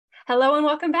Hello and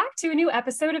welcome back to a new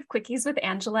episode of Quickies with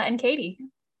Angela and Katie.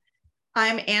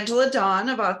 I'm Angela Dawn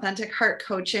of Authentic Heart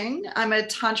Coaching. I'm a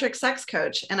tantric sex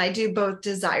coach, and I do both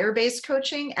desire-based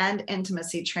coaching and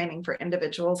intimacy training for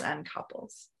individuals and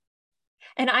couples.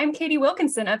 And I'm Katie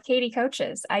Wilkinson of Katie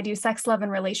Coaches. I do sex, love, and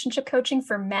relationship coaching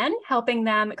for men, helping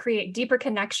them create deeper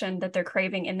connection that they're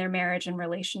craving in their marriage and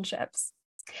relationships.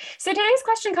 So today's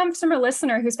question comes from a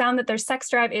listener who's found that their sex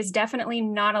drive is definitely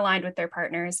not aligned with their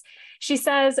partner's. She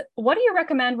says, what do you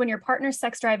recommend when your partner's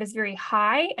sex drive is very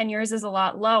high and yours is a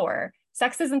lot lower?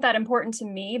 Sex isn't that important to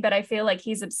me, but I feel like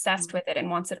he's obsessed with it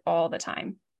and wants it all the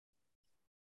time.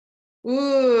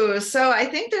 Ooh, so I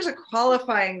think there's a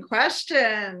qualifying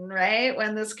question, right?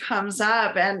 When this comes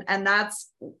up, and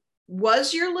that's,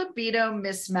 was your libido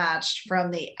mismatched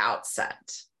from the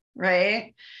outset,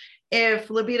 right? If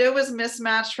libido was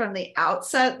mismatched from the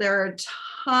outset, there are a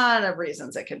ton of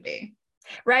reasons it could be.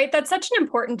 Right? That's such an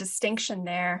important distinction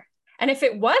there. And if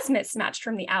it was mismatched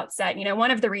from the outset,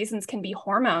 one of the reasons can be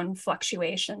hormone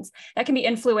fluctuations that can be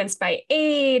influenced by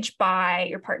age, by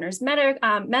your partner's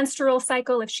menstrual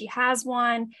cycle, if she has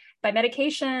one, by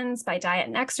medications, by diet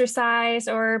and exercise,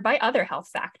 or by other health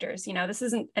factors. This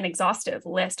isn't an exhaustive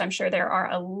list. I'm sure there are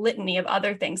a litany of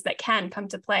other things that can come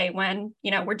to play when,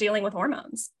 we're dealing with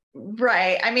hormones.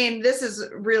 Right. I mean, this is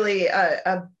really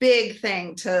a big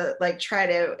thing to try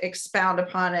to expound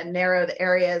upon and narrow the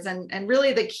areas. And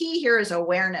really the key here is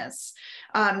awareness.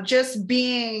 Just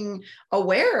being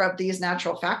aware of these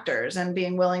natural factors and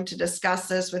being willing to discuss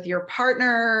this with your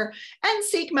partner and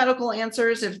seek medical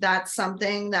answers if that's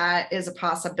something that is a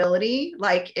possibility,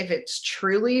 like if it's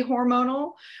truly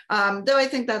hormonal, though I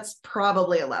think that's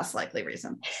probably a less likely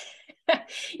reason.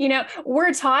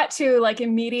 We're taught to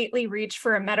immediately reach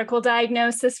for a medical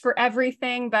diagnosis for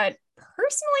everything, but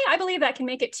personally, I believe that can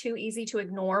make it too easy to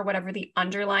ignore whatever the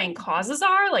underlying causes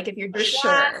are. Like if you're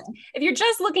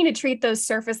just looking to treat those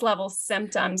surface level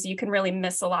symptoms, you can really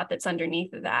miss a lot that's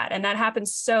underneath of that. And that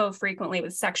happens so frequently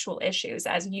with sexual issues,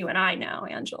 as you and I know,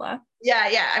 Angela.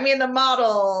 Yeah. I mean, the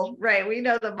model, right? We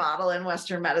know the model in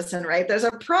Western medicine, right? There's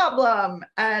a problem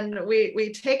and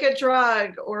we take a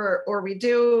drug or we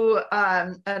do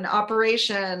an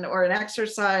operation or an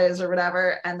exercise or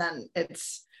whatever, and then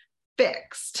it's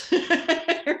fixed,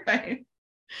 right?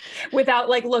 Without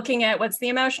looking at what's the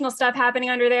emotional stuff happening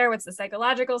under there, what's the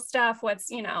psychological stuff, what's,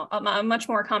 a much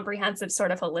more comprehensive sort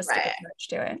of holistic approach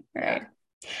to it, right?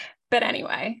 Yeah. But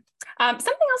anyway,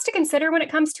 something else to consider when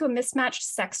it comes to a mismatched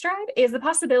sex drive is the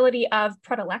possibility of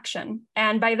predilection.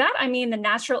 And by that, I mean the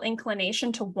natural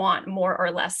inclination to want more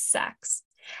or less sex.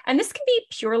 And this can be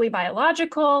purely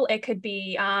biological. It could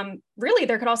be really,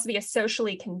 there could also be a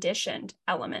socially conditioned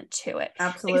element to it.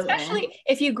 Absolutely. Especially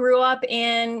if you grew up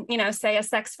in, say a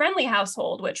sex-friendly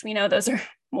household, which we know those are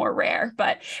more rare,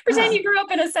 but pretend you grew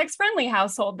up in a sex-friendly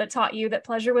household that taught you that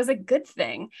pleasure was a good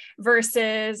thing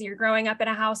versus you're growing up in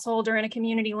a household or in a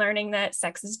community learning that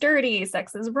sex is dirty,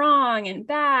 sex is wrong and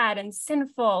bad and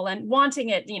sinful, and wanting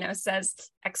it, says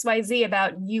XYZ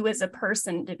about you as a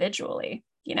person individually.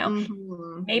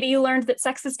 Maybe you learned that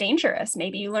sex is dangerous.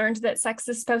 Maybe you learned that sex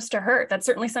is supposed to hurt. That's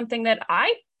certainly something that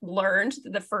I learned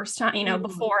the first time,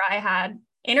 before I had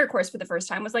intercourse for the first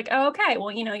time, was like, oh, okay,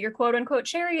 well, your quote unquote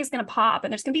cherry is going to pop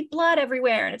and there's going to be blood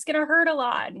everywhere and it's going to hurt a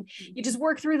lot. And you just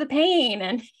work through the pain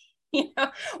and,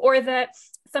 or that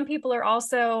some people are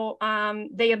also,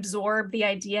 they absorb the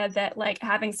idea that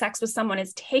having sex with someone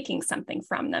is taking something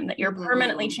from them, that you're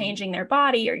permanently changing their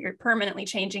body or you're permanently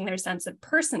changing their sense of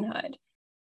personhood.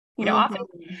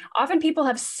 Often people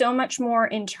have so much more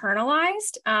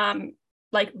internalized,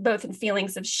 both in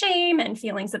feelings of shame and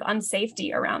feelings of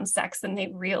unsafety around sex than they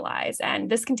realize. And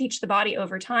this can teach the body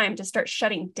over time to start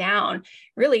shutting down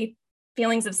really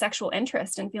feelings of sexual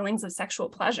interest and feelings of sexual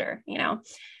pleasure.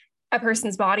 A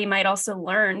person's body might also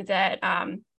learn that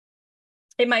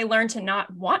it might learn to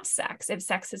not want sex if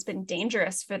sex has been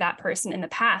dangerous for that person in the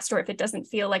past, or if it doesn't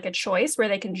feel like a choice where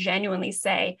they can genuinely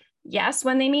say yes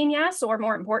when they mean yes, or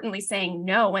more importantly, saying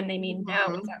no when they mean no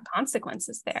without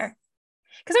consequences there.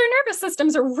 Because our nervous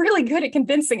systems are really good at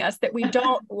convincing us that we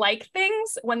don't like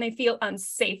things when they feel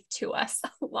unsafe to us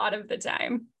a lot of the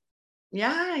time.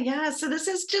 Yeah. So this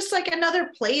is just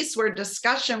another place where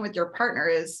discussion with your partner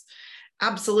is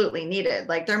absolutely needed.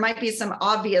 There might be some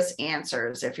obvious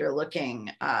answers if you're looking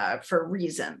for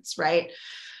reasons, right?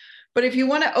 But if you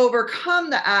want to overcome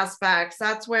the aspects,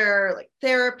 that's where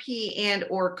therapy and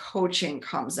or coaching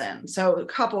comes in. So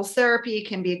couples therapy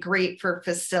can be great for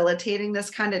facilitating this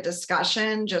kind of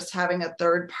discussion. Just having a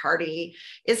third party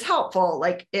is helpful,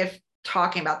 if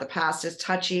talking about the past is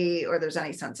touchy or there's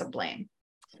any sense of blame.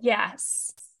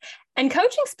 Yes. And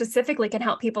coaching specifically can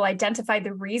help people identify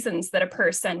the reasons that a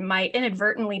person might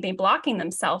inadvertently be blocking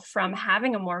themselves from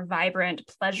having a more vibrant,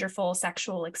 pleasureful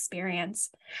sexual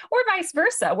experience, or vice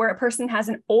versa, where a person has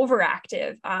an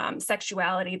overactive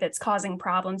sexuality that's causing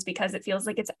problems because it feels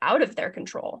like it's out of their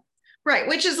control. Right,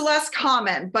 which is less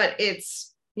common, but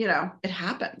it's, it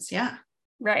happens. Yeah.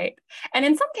 Right. And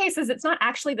in some cases, it's not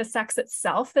actually the sex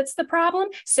itself that's the problem,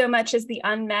 so much as the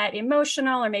unmet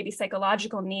emotional or maybe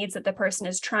psychological needs that the person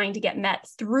is trying to get met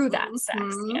through that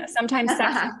sex. Sometimes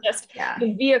sex is just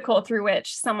the vehicle through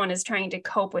which someone is trying to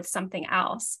cope with something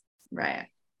else. Right.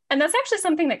 And that's actually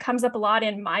something that comes up a lot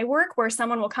in my work, where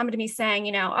someone will come to me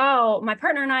saying, oh, my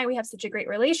partner and I, we have such a great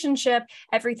relationship.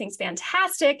 Everything's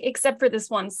fantastic, except for this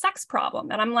one sex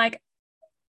problem. And I'm like,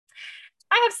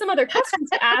 I have some other questions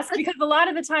to ask, because a lot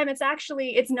of the time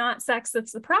it's not sex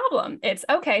that's the problem. It's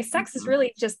okay, sex is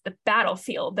really just the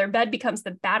battlefield. Their bed becomes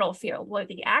the battlefield, where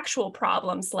the actual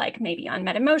problems, like maybe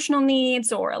unmet emotional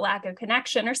needs or a lack of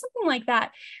connection or something like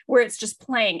that, where it's just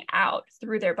playing out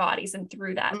through their bodies and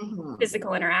through that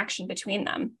physical interaction between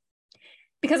them.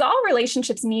 Because all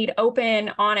relationships need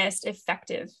open, honest,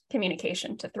 effective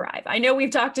communication to thrive. I know we've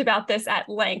talked about this at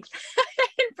length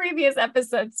in previous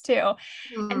episodes too.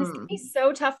 And this can be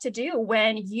so tough to do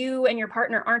when you and your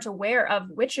partner aren't aware of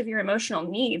which of your emotional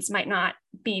needs might not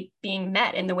be being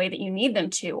met in the way that you need them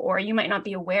to, or you might not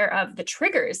be aware of the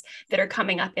triggers that are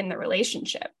coming up in the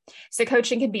relationship. So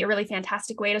coaching can be a really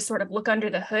fantastic way to sort of look under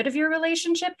the hood of your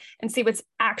relationship and see what's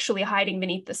actually hiding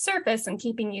beneath the surface and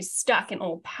keeping you stuck in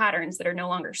old patterns that are no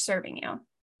longer serving you.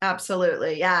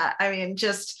 Absolutely. Yeah. I mean,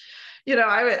 just,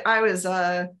 I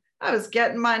was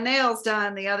getting my nails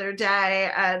done the other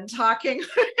day and talking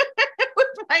with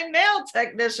my nail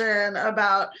technician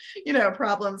about,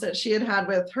 problems that she had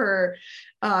with her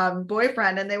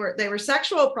boyfriend, and they were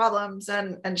sexual problems.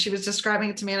 And she was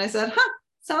describing it to me, and I said,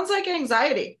 sounds like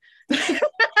anxiety. Doesn't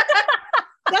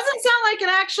sound like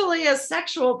actually a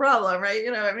sexual problem, right?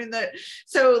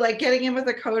 So like getting in with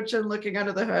a coach and looking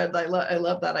under the hood, I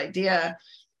love that idea.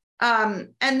 And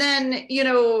then,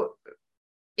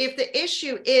 if the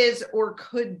issue is or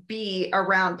could be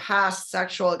around past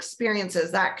sexual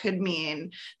experiences, that could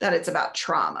mean that it's about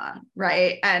trauma,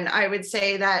 right? And I would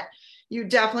say that you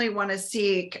definitely want to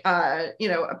seek, a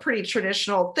pretty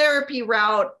traditional therapy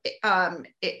route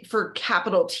for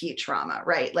capital T trauma,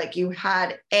 right? Like you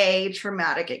had a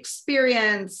traumatic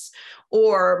experience,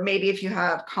 or maybe if you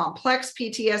have complex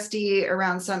PTSD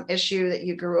around some issue that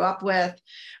you grew up with.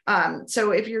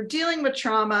 So if you're dealing with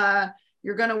trauma,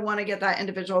 you're going to want to get that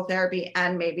individual therapy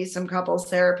and maybe some couples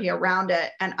therapy around it.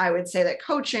 And I would say that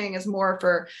coaching is more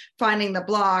for finding the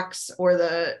blocks or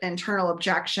the internal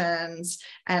objections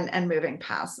and moving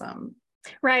past them.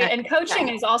 Right. And coaching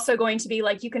is also going to be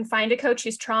like, you can find a coach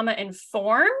who's trauma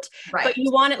informed, but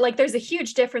you want it, like, there's a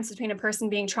huge difference between a person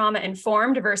being trauma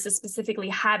informed versus specifically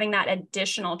having that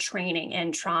additional training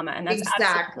in trauma. And that's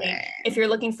absolutely, if you're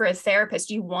looking for a therapist,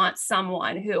 you want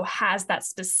someone who has that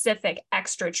specific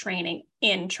extra training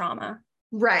in trauma.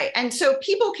 Right. And so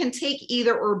people can take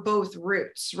either or both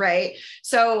routes, right?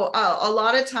 So a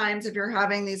lot of times if you're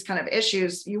having these kind of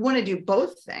issues, you want to do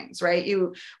both things, right?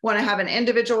 You want to have an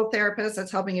individual therapist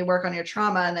that's helping you work on your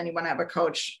trauma, and then you want to have a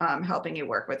coach helping you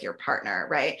work with your partner,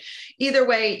 right? Either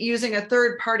way, using a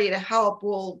third party to help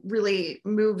will really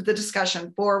move the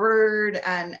discussion forward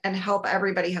and help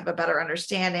everybody have a better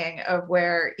understanding of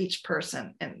where each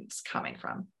person is coming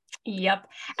from. Yep.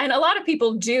 And a lot of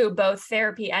people do both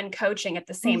therapy and coaching at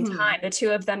the same time. The two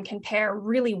of them can pair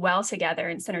really well together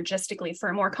and synergistically for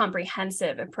a more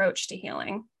comprehensive approach to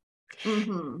healing.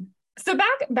 So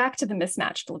back to the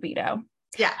mismatched libido.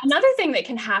 Yeah. Another thing that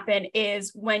can happen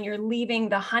is when you're leaving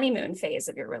the honeymoon phase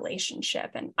of your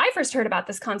relationship. And I first heard about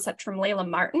this concept from Layla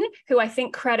Martin, who I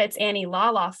think credits Annie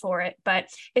Lala for it. But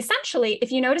essentially,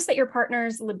 if you notice that your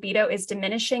partner's libido is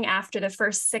diminishing after the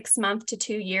first 6 months to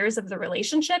 2 years of the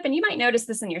relationship, and you might notice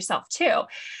this in yourself too,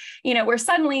 where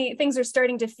suddenly things are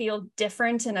starting to feel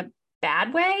different in a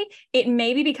bad way, it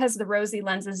may be because the rosy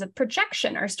lenses of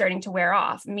projection are starting to wear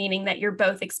off, meaning that you're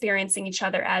both experiencing each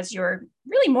other as your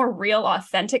really more real,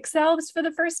 authentic selves for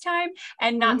the first time,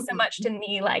 and not so much in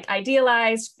the like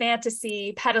idealized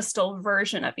fantasy pedestal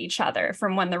version of each other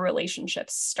from when the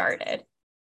relationship started.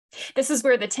 This is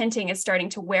where the tinting is starting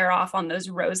to wear off on those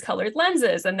rose-colored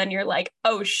lenses. And then you're like,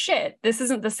 oh shit, this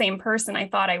isn't the same person I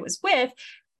thought I was with.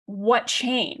 What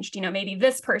changed? Maybe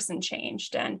this person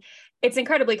changed. And it's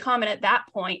incredibly common at that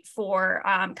point for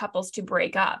couples to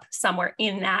break up somewhere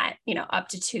in that, up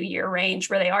to 2 year range,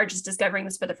 where they are just discovering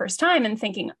this for the first time and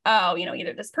thinking, oh,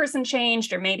 either this person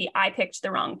changed or maybe I picked the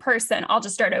wrong person. I'll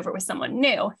just start over with someone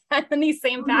new. And then these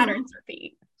same patterns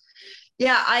repeat.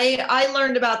 Yeah, I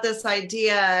learned about this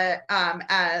idea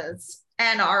as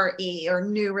NRE, or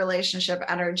new relationship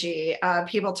energy.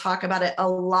 People talk about it a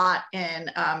lot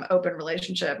in open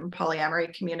relationship and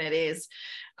polyamory communities.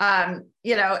 And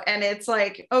it's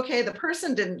like, okay, the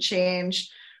person didn't change,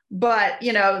 but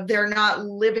they're not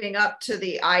living up to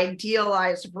the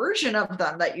idealized version of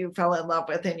them that you fell in love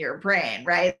with in your brain,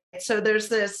 right? So there's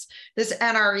this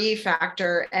NRE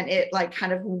factor, and it like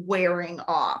kind of wearing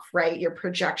off, right? Your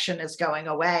projection is going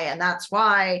away. And that's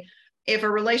why if a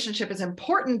relationship is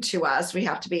important to us, we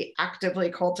have to be actively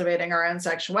cultivating our own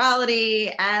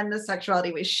sexuality and the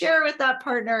sexuality we share with that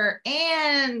partner,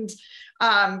 and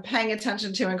paying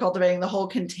attention to and cultivating the whole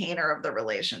container of the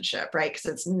relationship, right?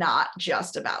 Because it's not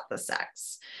just about the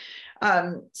sex.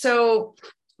 So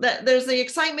there's the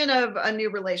excitement of a new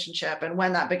relationship, and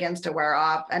when that begins to wear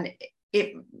off, and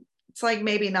it's like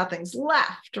maybe nothing's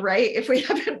left, right? If we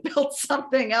haven't built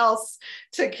something else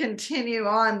to continue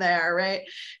on there, right?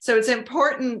 So it's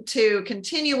important to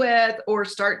continue with, or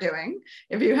start doing,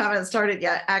 if you haven't started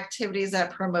yet, activities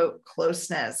that promote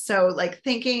closeness. So like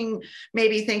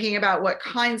maybe thinking about what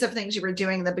kinds of things you were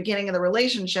doing in the beginning of the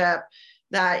relationship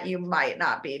that you might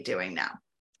not be doing now.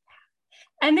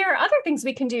 And there are other things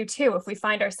we can do too if we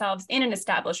find ourselves in an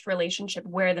established relationship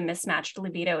where the mismatched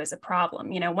libido is a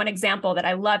problem. One example that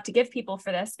I love to give people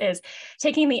for this is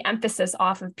taking the emphasis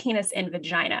off of penis and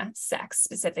vagina sex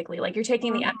specifically. Like you're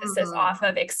taking the emphasis off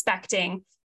of expecting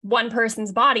one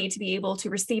person's body to be able to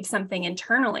receive something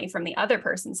internally from the other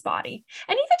person's body.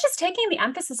 And even just taking the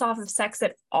emphasis off of sex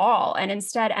at all, and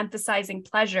instead emphasizing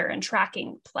pleasure and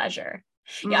tracking pleasure.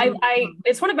 Yeah,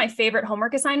 it's one of my favorite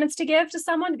homework assignments to give to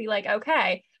someone, to be like,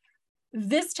 okay,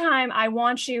 this time I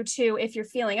want you to, if you're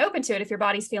feeling open to it, if your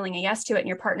body's feeling a yes to it and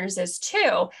your partner's is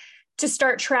too, to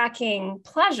start tracking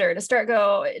pleasure,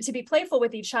 to be playful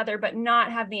with each other, but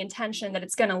not have the intention that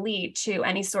it's going to lead to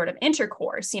any sort of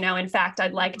intercourse. In fact,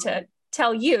 I'd like to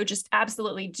tell you, just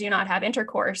absolutely do not have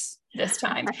intercourse this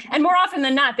time. And more often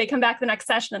than not, they come back the next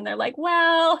session and they're like,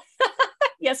 well,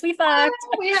 yes, we fucked.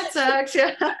 We had sex.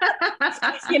 Yeah.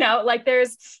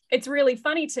 It's really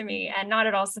funny to me and not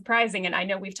at all surprising. And I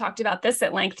know we've talked about this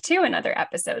at length too in other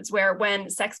episodes, where when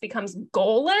sex becomes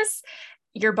goalless,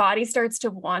 your body starts to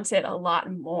want it a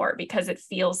lot more because it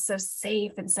feels so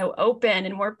safe and so open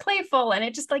and more playful. And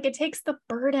it just it takes the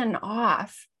burden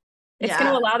off. It's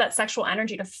going to allow that sexual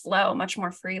energy to flow much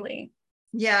more freely.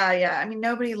 Yeah. I mean,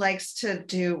 nobody likes to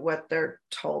do what they're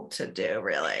told to do,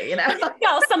 really,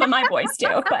 Well, some of my boys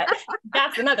do, but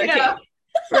that's another kink.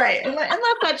 Right. Unless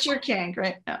that's your kink,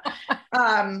 right? No.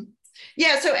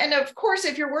 So, and of course,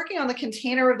 if you're working on the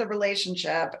container of the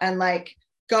relationship and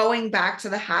going back to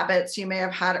the habits you may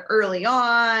have had early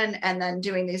on, and then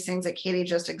doing these things that Katie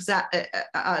just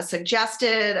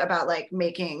suggested about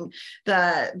making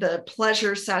the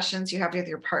pleasure sessions you have with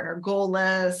your partner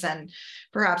goalless, and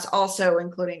perhaps also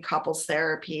including couples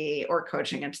therapy or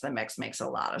coaching into the mix, makes a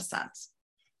lot of sense.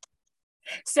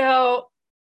 So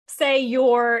say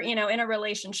you're, in a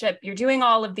relationship, you're doing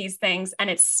all of these things and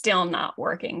it's still not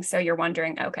working. So you're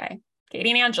wondering, okay,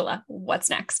 Katie and Angela, what's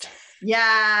next?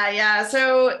 Yeah.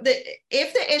 So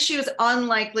if the issue is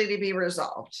unlikely to be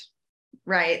resolved,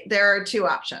 right, there are two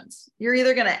options. You're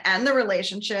either going to end the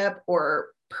relationship or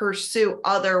pursue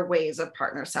other ways of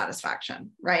partner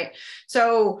satisfaction, right?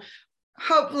 So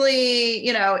hopefully,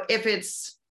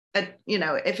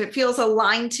 if it feels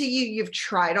aligned to you, you've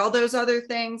tried all those other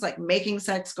things like making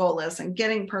sex goalless and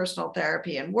getting personal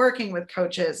therapy and working with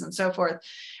coaches and so forth.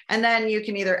 And then you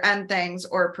can either end things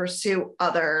or pursue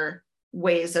other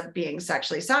ways of being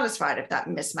sexually satisfied if that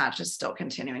mismatch is still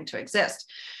continuing to exist.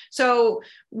 So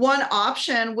one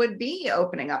option would be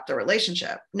opening up the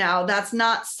relationship. Now, that's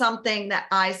not something that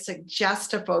I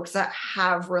suggest to folks that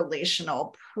have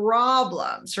relational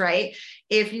problems, right?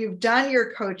 If you've done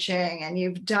your coaching and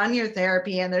you've done your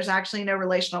therapy and there's actually no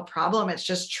relational problem, it's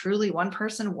just truly one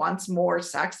person wants more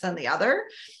sex than the other,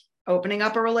 opening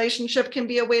up a relationship can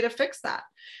be a way to fix that,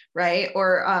 right?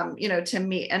 Or, to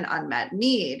meet an unmet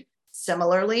need.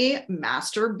 Similarly,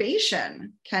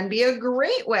 masturbation can be a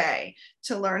great way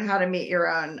to learn how to meet your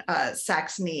own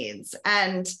sex needs.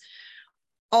 And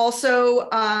also,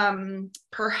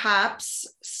 perhaps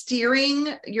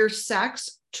steering your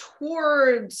sex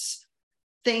towards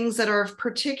things that are of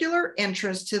particular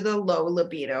interest to the low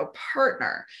libido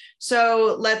partner.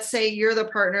 So let's say you're the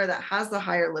partner that has the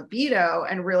higher libido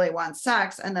and really wants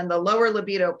sex, and then the lower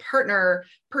libido partner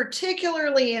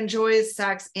particularly enjoys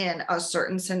sex in a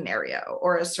certain scenario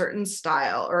or a certain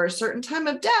style or a certain time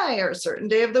of day or a certain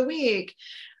day of the week.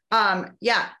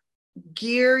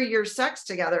 gear your sex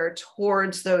together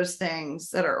towards those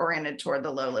things that are oriented toward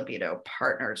the low libido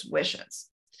partner's wishes.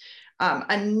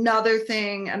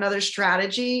 Another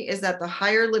strategy is that the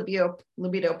higher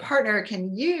libido partner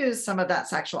can use some of that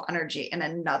sexual energy in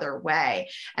another way.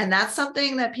 And that's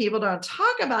something that people don't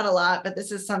talk about a lot, but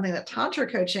this is something that Tantra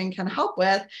coaching can help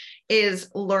with,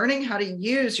 is learning how to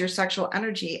use your sexual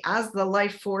energy as the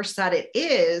life force that it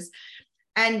is,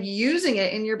 and using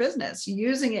it in your business,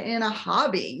 using it in a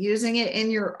hobby, using it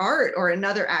in your art or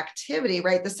another activity,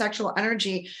 right? The sexual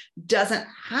energy doesn't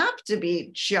have to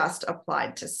be just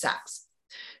applied to sex.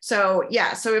 So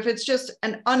yeah, so if it's just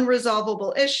an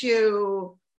unresolvable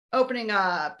issue, opening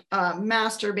up,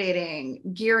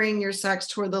 masturbating, gearing your sex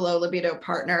toward the low libido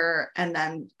partner, and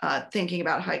then thinking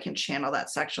about how you can channel that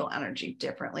sexual energy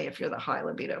differently if you're the high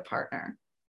libido partner.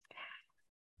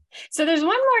 So there's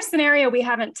one more scenario we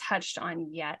haven't touched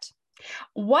on yet.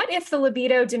 What if the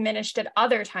libido diminished at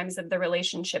other times of the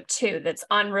relationship too, that's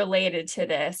unrelated to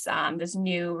this, this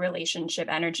new relationship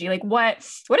energy? Like what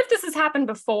if this has happened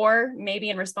before, maybe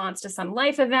in response to some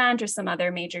life event or some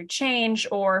other major change,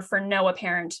 or for no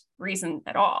apparent reason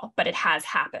at all, but it has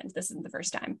happened? This isn't the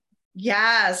first time.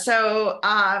 Yeah. So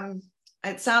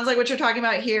it sounds like what you're talking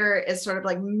about here is sort of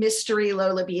like mystery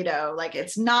low libido. Like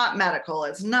it's not medical.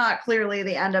 It's not clearly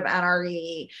the end of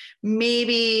NRE.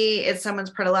 Maybe it's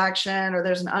someone's predilection or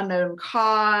there's an unknown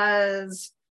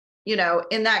cause. You know,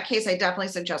 in that case, I definitely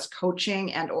suggest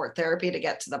coaching and or therapy to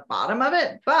get to the bottom of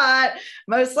it. But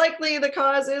most likely the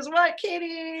cause is what, Katie?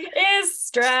 Is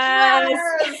stress.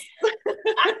 Stress.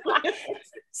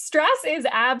 Stress is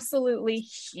absolutely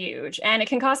huge, and it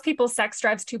can cause people's sex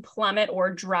drives to plummet or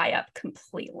dry up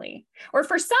completely. Or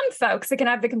for some folks, it can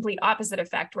have the complete opposite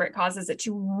effect, where it causes it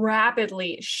to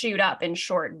rapidly shoot up in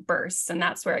short bursts, and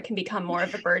that's where it can become more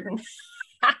of a burden.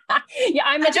 Yeah,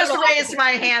 I just raised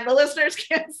my hand. The listeners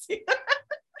can't see.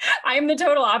 I'm the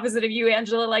total opposite of you,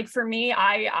 Angela. Like for me,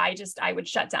 I would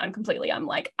shut down completely. I'm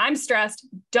like, I'm stressed.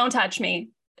 Don't touch me.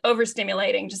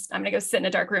 Overstimulating. Just, I'm going to go sit in a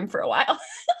dark room for a while.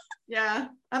 Yeah.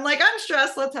 I'm like, I'm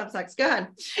stressed. Let's have sex. Go ahead.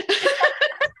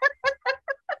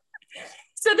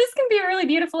 So this can be a really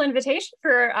beautiful invitation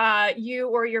for you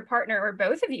or your partner or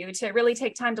both of you to really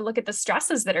take time to look at the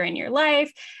stresses that are in your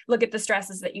life, look at the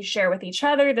stresses that you share with each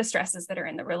other, the stresses that are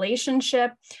in the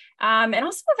relationship, and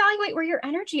also evaluate where your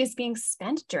energy is being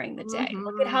spent during the day.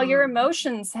 Look at how your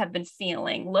emotions have been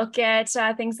feeling. Look at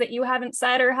things that you haven't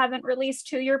said or haven't released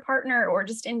to your partner, or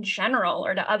just in general,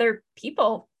 or to other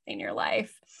people in your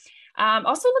life.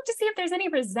 Also look to see if there's any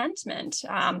resentment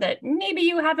that maybe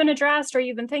you haven't addressed or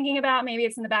you've been thinking about. Maybe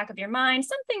it's in the back of your mind,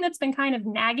 something that's been kind of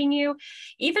nagging you.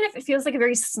 Even if it feels like a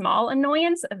very small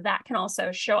annoyance, that can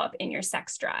also show up in your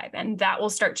sex drive, and that will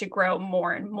start to grow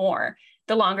more and more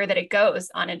the longer that it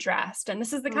goes unaddressed. And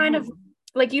this is the kind of,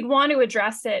 like, you'd want to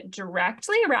address it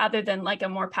directly rather than like a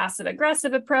more passive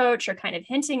aggressive approach or kind of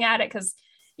hinting at it, because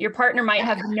your partner might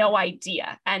have no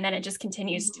idea, and then it just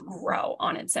continues to grow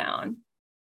on its own.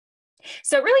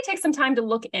 So it really takes some time to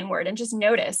look inward and just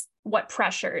notice what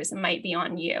pressures might be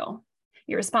on you.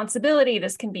 Your responsibility,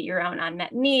 this can be your own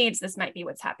unmet needs. This might be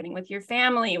what's happening with your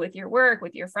family, with your work,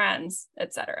 with your friends,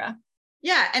 etc.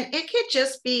 Yeah. And it could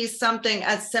just be something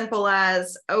as simple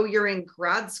as, oh, you're in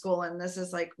grad school and this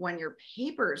is like when your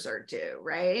papers are due,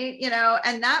 right? You know,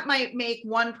 and that might make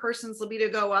one person's libido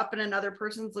go up and another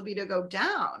person's libido go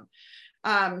down.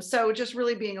 So just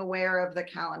really being aware of the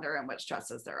calendar and what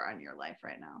stresses there are in your life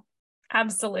right now.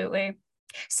 Absolutely.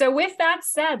 So with that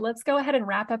said, let's go ahead and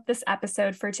wrap up this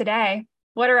episode for today.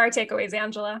 What are our takeaways,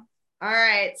 Angela? All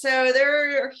right. So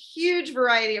there are a huge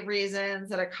variety of reasons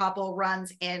that a couple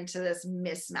runs into this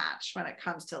mismatch when it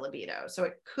comes to libido. So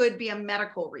it could be a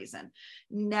medical reason.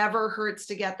 Never hurts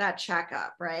to get that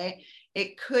checkup, right?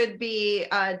 It could be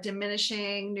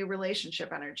diminishing new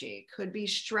relationship energy. It could be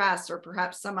stress or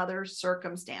perhaps some other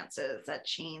circumstances that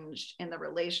changed in the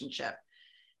relationship.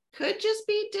 Could just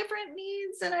be different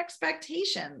needs and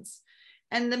expectations.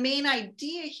 And the main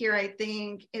idea here, I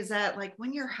think, is that like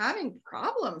when you're having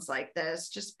problems like this,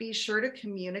 just be sure to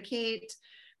communicate,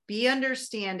 be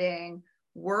understanding,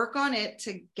 work on it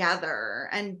together,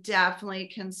 and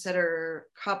definitely consider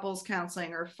couples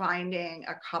counseling or finding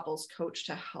a couples coach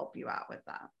to help you out with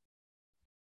that.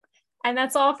 And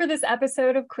that's all for this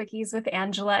episode of Quickies with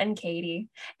Angela and Katie.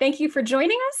 Thank you for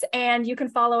joining us, and you can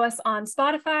follow us on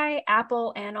Spotify,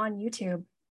 Apple, and on YouTube.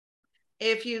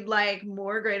 If you'd like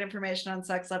more great information on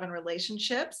sex, love, and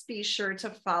relationships, be sure to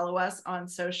follow us on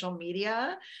social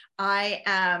media. I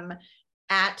am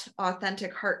at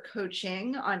Authentic Heart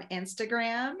Coaching on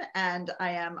Instagram, and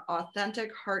I am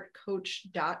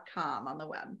AuthenticHeartCoach.com on the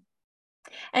web.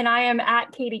 And I am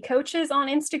at Katie Coaches on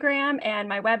Instagram, and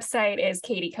my website is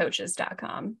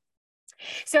katiecoaches.com.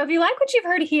 So if you like what you've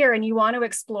heard here and you want to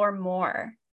explore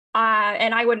more,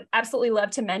 and I would absolutely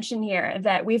love to mention here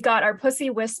that we've got our Pussy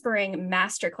Whispering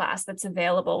Masterclass that's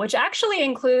available, which actually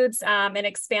includes an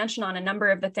expansion on a number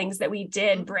of the things that we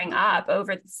did bring up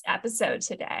over this episode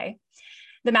today.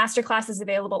 The masterclass is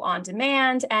available on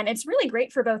demand, and it's really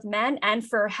great for both men and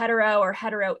for hetero or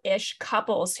hetero-ish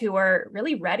couples who are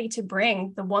really ready to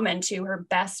bring the woman to her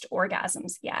best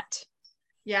orgasms yet.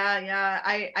 Yeah.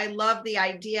 I love the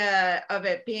idea of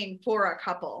it being for a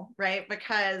couple, right?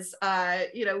 Because,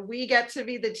 we get to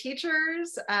be the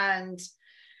teachers and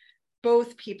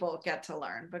both people get to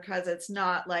learn, because it's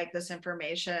not like this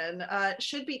information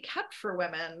should be kept for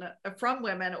women, from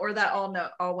women, or that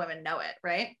all women know it,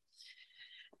 right?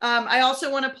 I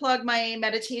also want to plug my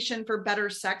meditation for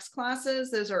better sex classes.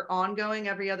 Those are ongoing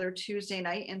every other Tuesday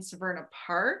night in Severna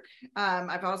Park.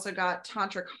 I've also got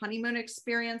tantric honeymoon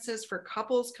experiences for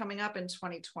couples coming up in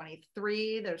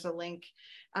 2023. There's a link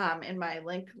in my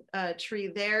link tree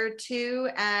there too.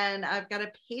 And I've got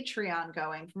a Patreon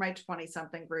going for my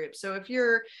 20-something group. So if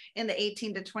you're in the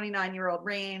 18 to 29-year-old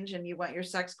range and you want your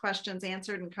sex questions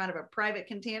answered in kind of a private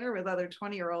container with other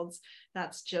 20-year-olds,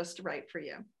 that's just right for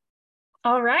you.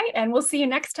 All right. And we'll see you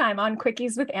next time on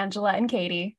Quickies with Angela and Katie.